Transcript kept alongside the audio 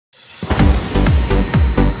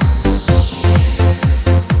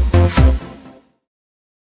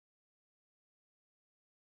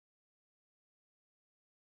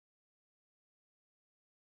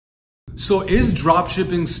So is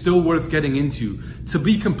dropshipping still worth getting into? To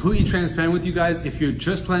be completely transparent with you guys, if you're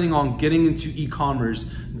just planning on getting into e-commerce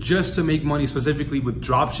just to make money specifically with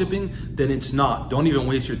dropshipping, then it's not. Don't even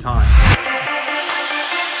waste your time.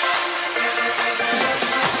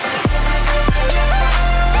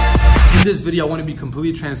 In this video, I want to be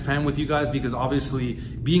completely transparent with you guys because obviously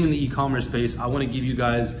being in the e-commerce space, I want to give you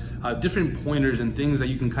guys different pointers and things that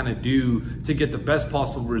you can kind of do to get the best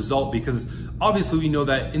possible result, because obviously we know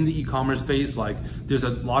that in the e-commerce space, like there's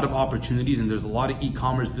a lot of opportunities and there's a lot of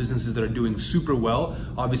e-commerce businesses that are doing super well.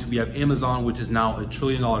 Obviously we have Amazon, which is now a $1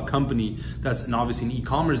 trillion company that's obviously an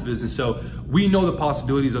e-commerce business. So we know the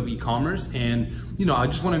possibilities of e-commerce, and I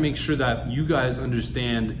just want to make sure that you guys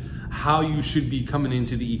understand how you should be coming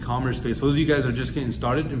into the e-commerce space. For those of you guys that are just getting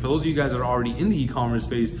started, and for those of you guys that are already in the e-commerce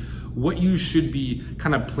space, what you should be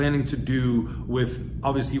kind of planning to do with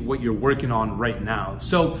obviously what you're working on right now.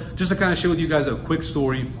 So just to kind of share with you guys a quick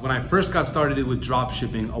story. When I first got started with drop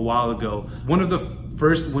shipping a while ago, one of the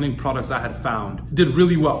first winning products I had found did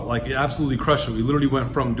really well. Like it absolutely crushed it. We literally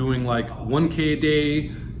went from doing like 1K a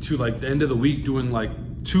day to like the end of the week doing like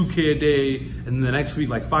 2K a day, and then the next week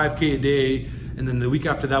like 5K a day. And then the week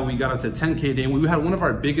after that, we got up to 10K a day. And we had one of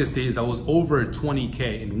our biggest days that was over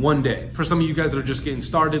 20K in one day. For some of you guys that are just getting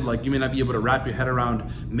started, like you may not be able to wrap your head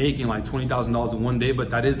around making like $20,000 in one day, but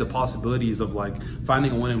that is the possibilities of like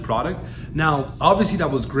finding a winning product. Now, obviously that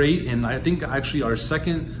was great. And I think actually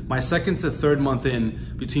my second to third month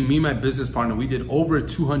in, between me and my business partner, we did over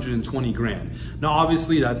 220 grand. Now,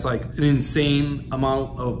 obviously that's like an insane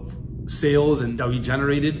amount of sales and that we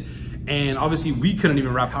generated. And obviously we couldn't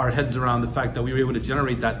even wrap our heads around the fact that we were able to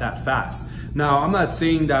generate that fast. Now, I'm not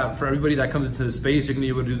saying that for everybody that comes into the space, you're gonna be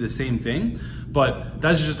able to do the same thing, but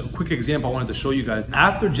that's just a quick example I wanted to show you guys.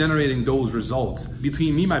 After generating those results,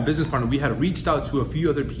 between me and my business partner, we had reached out to a few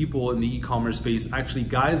other people in the e-commerce space, actually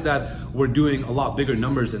guys that were doing a lot bigger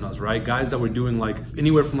numbers than us, right? Guys that were doing like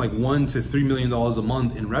anywhere from like $1 to $3 million a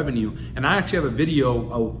month in revenue. And I actually have a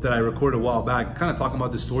video that I recorded a while back kind of talking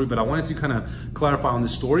about this story, but I wanted to kind of clarify on the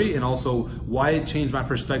story and also why it changed my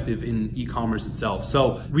perspective in e-commerce itself.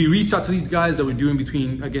 So we reached out to these guys that were doing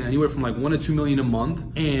between, again, anywhere from like 1 to 2 million a month.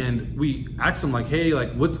 And we asked them like, hey,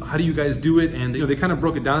 like how do you guys do it? And they kind of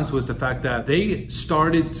broke it down to us, the fact that they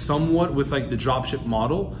started somewhat with like the dropship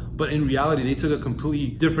model, but in reality, they took a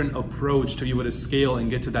completely different approach to be able to scale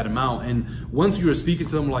and get to that amount. And once we were speaking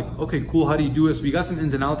to them, we're like, okay, cool, how do you do this? We got some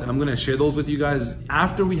ins and outs, and I'm gonna share those with you guys.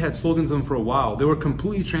 After we had spoken to them for a while, they were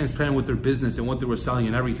completely transparent with their business and what they were selling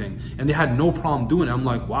and everything. And they had no problem doing it. I'm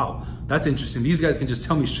like, wow, that's interesting. These guys can just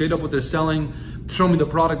tell me straight up what they're selling, show me the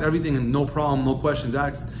product, everything, and no problem, no questions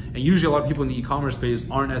asked. And usually a lot of people in the e-commerce space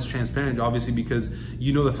aren't as transparent, obviously, because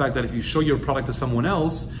you know the fact that if you show your product to someone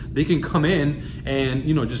else, they can come in and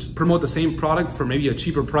just promote the same product for maybe a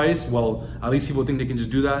cheaper price. Well, at least people think they can just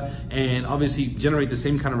do that and obviously generate the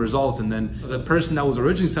same kind of results. And then the person that was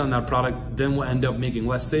originally selling that product then will end up making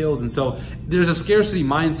less sales. And so there's a scarcity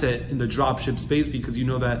mindset in the dropship space, because you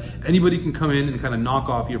know that anybody can come in and kind of knock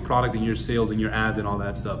off your product and your sales and your ads and all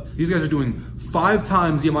that stuff. These guys are doing 5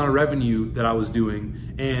 times the amount of revenue that I was doing,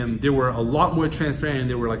 and they were a lot more transparent.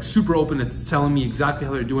 They were like super open to telling me exactly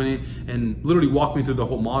how they're doing it and literally walk me through the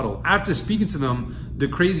whole model. After speaking to them, the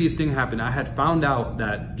craziest thing happened. I had found out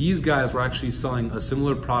that these guys were actually selling a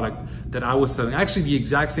similar product that I was selling, actually the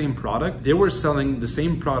exact same product. They were selling the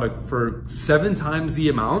same product for 7 times the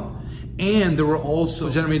amount, and they were also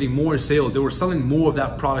generating more sales. They were selling more of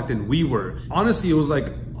that product than we were. Honestly, it was like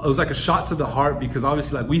a shot to the heart, because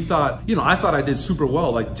obviously like we thought, I thought I did super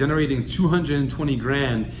well, like generating 220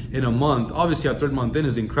 grand in a month. Obviously our 3rd month in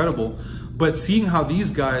is incredible, but seeing how these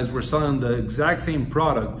guys were selling the exact same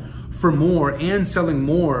product for more and selling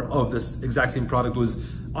more of this exact same product was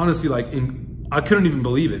honestly like I couldn't even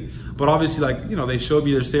believe it. But obviously like, they showed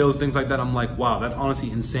me their sales, things like that. I'm like, wow, that's honestly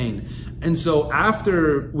insane. And so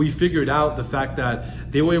after we figured out the fact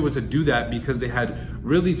that they were able to do that because they had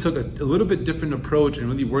really took a little bit different approach and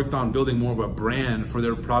really worked on building more of a brand for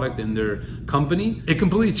their product and their company, it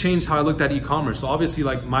completely changed how I looked at e-commerce. So obviously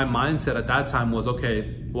like my mindset at that time was,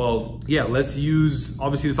 okay, well, yeah, let's use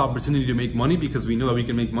obviously this opportunity to make money, because we know that we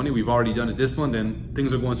can make money. We've already done it this month and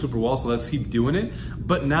things are going super well, so let's keep doing it.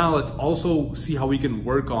 But now let's also see how we can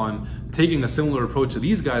work on taking a similar approach to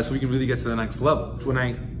these guys so we can really get to the next level. When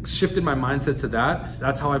I shifted my mindset to that,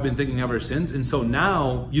 that's how I've been thinking ever since. And so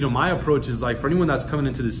now, my approach is like, for anyone that's coming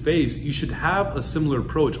into this space, you should have a similar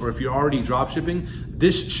approach. Or if you're already dropshipping,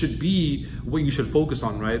 this should be what you should focus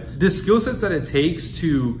on, right? The skill sets that it takes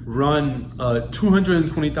to run a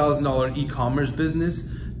 $220,000 e-commerce business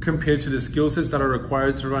compared to the skill sets that are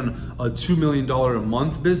required to run a $2 million a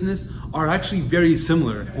month business are actually very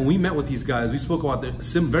similar. When we met with these guys, we spoke about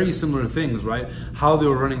very similar things, right? How they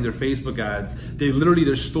were running their Facebook ads.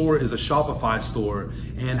 Their store is a Shopify store,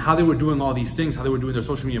 and how they were doing all these things, how they were doing their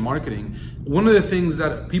social media marketing. One of the things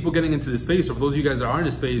that people getting into this space, or for those of you guys that are in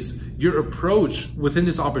this space, your approach within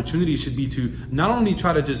this opportunity should be to not only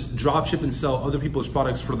try to just drop ship and sell other people's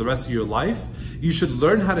products for the rest of your life, you should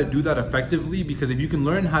learn how to do that effectively, because if you can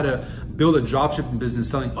learn how to build a dropshipping business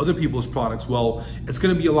selling other people's products, well, it's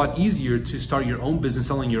going to be a lot easier to start your own business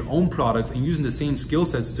selling your own products and using the same skill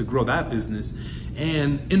sets to grow that business.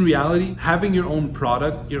 And in reality, having your own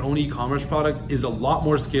product, your own e-commerce product, is a lot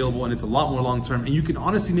more scalable and it's a lot more long-term, and you can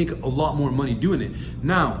honestly make a lot more money doing it.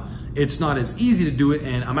 Now, it's not as easy to do it,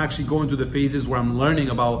 and I'm actually going through the phases where I'm learning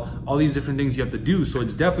about all these different things you have to do. So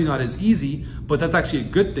it's definitely not as easy, but that's actually a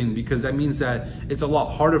good thing, because that means that it's a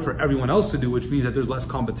lot harder for everyone else to do, which means that there's less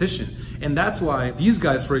competition. And that's why these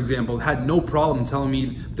guys, for example, had no problem telling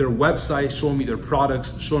me their website, showing me their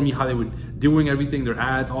products, showing me how they were doing everything, their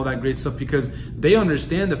ads, all that great stuff, because they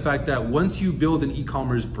understand the fact that once you build an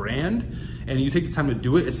e-commerce brand and you take the time to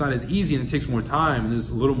do it, it's not as easy and it takes more time and there's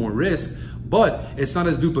a little more risk, but it's not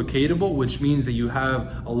as duplicatable, which means that you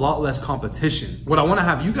have a lot less competition. What I wanna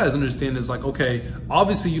have you guys understand is like, okay,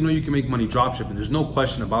 obviously you know you can make money dropshipping. There's no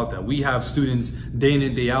question about that. We have students day in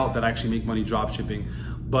and day out that actually make money dropshipping.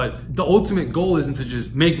 But the ultimate goal isn't to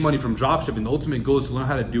just make money from dropshipping. The ultimate goal is to learn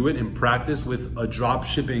how to do it and practice with a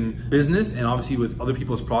dropshipping business and obviously with other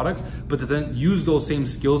people's products, but to then use those same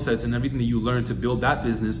skill sets and everything that you learn to build that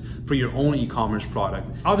business for your own e-commerce product.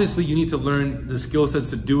 Obviously, you need to learn the skill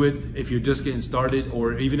sets to do it if you're just getting started,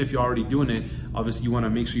 or even if you're already doing it. Obviously, you want to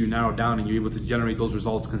make sure you narrow down and you're able to generate those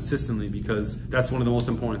results consistently, because that's one of the most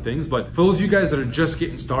important things. But for those of you guys that are just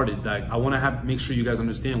getting started, like, I want to make sure you guys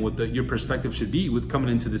understand what your perspective should be with coming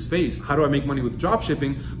into this space. How do I make money with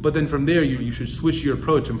dropshipping? But then from there, you should switch your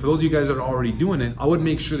approach. And for those of you guys that are already doing it, I would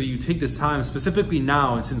make sure that you take this time, specifically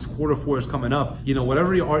now, and since Q4 is coming up,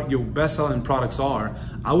 whatever your best selling products are,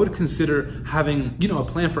 I would consider having, a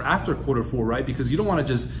plan for after Q4, right? Because you don't want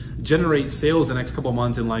to just generate sales the next couple of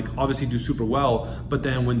months and like obviously do super well, but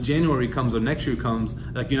then when January comes or next year comes,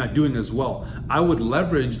 like you're not doing as well. I would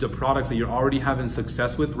leverage the products that you're already having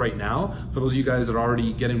success with right now, for those of you guys that are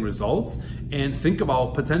already getting results, and think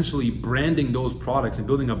about potentially branding those products and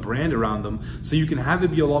building a brand around them so you can have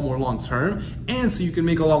it be a lot more long-term and so you can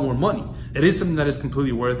make a lot more money. It is something that is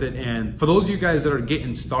completely worth it. And for those of you guys that are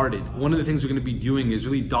getting started, one of the things we're going to be doing is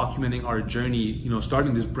really documenting our journey,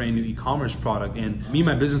 starting this brand new e-commerce product. And me and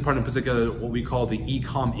my business partner in particular, what we call the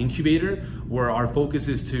ECOM incubator, where our focus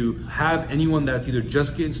is to have anyone that's either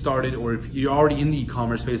just getting started, or if you're already in the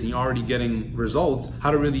e-commerce space and you're already getting results,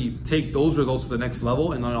 how to really take those results to the next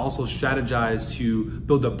level, and then also strategize to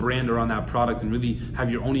build a brand around that product and really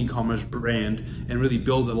have your own e-commerce brand and really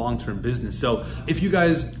build a long-term business. So if you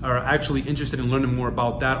guys are actually interested in learning more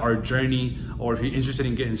about that, our journey, or if you're interested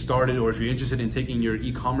in getting started, or if you're interested in taking your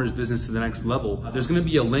e-commerce business to the next level, there's going to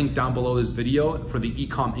be a link down below this video for the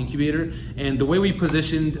ECOM incubator. And the way we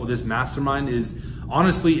positioned this mastermind is,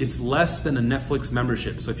 honestly, it's less than a Netflix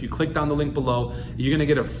membership. So if you click down the link below, you're gonna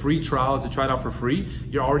get a free trial to try it out for free.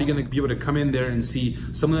 You're already gonna be able to come in there and see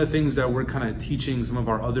some of the things that we're kind of teaching some of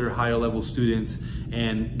our other higher level students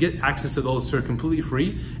and get access to those for completely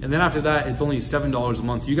free. And then after that, it's only $7 a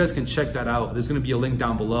month. So you guys can check that out. There's gonna be a link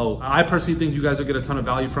down below. I personally think you guys will get a ton of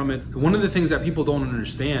value from it. One of the things that people don't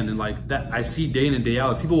understand, and like that I see day in and day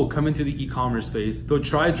out, is people will come into the e-commerce space, they'll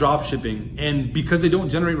try drop shipping, and because they don't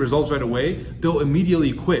generate results right away, they'll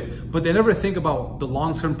immediately quit. But they never think about the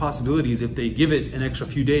long-term possibilities if they give it an extra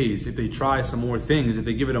few days, if they try some more things, if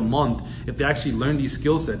they give it a month, if they actually learn these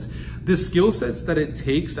skill sets. The skill sets that it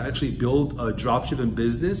takes to actually build a dropshipping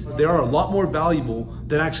business, they are a lot more valuable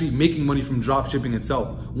than actually making money from dropshipping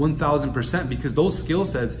itself, 1000%, because those skill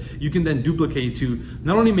sets you can then duplicate to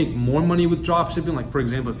not only make more money with dropshipping, like for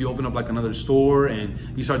example, if you open up like another store and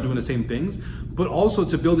you start doing the same things, but also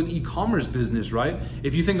to build an e-commerce business, right?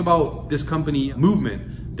 If you think about this company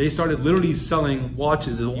Movement, they started literally selling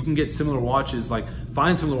watches. You can get similar watches, like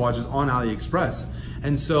find similar watches on AliExpress.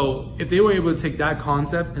 And so if they were able to take that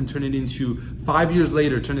concept and turn it into, 5 years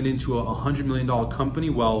later, turn it into a $100 million company,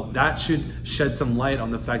 well, that should shed some light on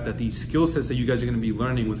the fact that these skill sets that you guys are gonna be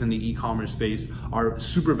learning within the e-commerce space are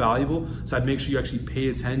super valuable. So I'd make sure you actually pay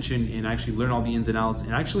attention and actually learn all the ins and outs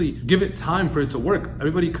and actually give it time for it to work.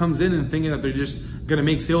 Everybody comes in and thinking that they're just gonna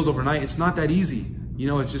make sales overnight. It's not that easy. you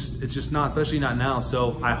know, it's just not, especially not now.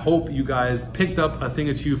 So I hope you guys picked up a thing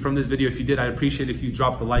or two from this video. If you did, I'd appreciate if you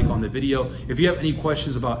dropped a like on the video. If you have any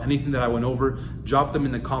questions about anything that I went over, drop them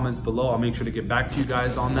in the comments below. I'll make sure to get back to you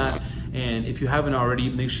guys on that. And if you haven't already,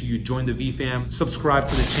 make sure you join the VFam, subscribe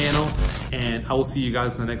to the channel, and I will see you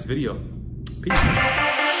guys in the next video. Peace.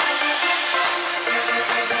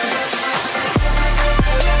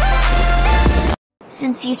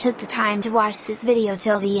 Since you took the time to watch this video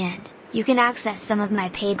till the end, you can access some of my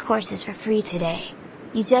paid courses for free today.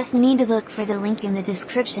 You just need to look for the link in the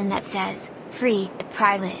description that says, Free,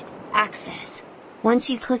 Private, Access. Once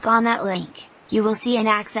you click on that link, you will see an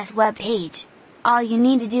Access web page. All you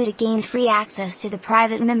need to do to gain free access to the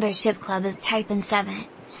private membership club is type in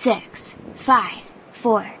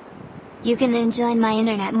 7654. You can then join my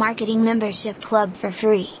Internet Marketing Membership Club for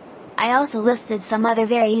free. I also listed some other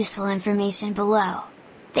very useful information below.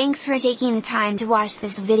 Thanks for taking the time to watch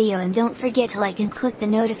this video, and don't forget to like and click the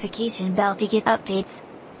notification bell to get updates.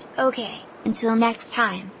 Okay, until next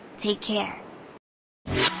time, take care.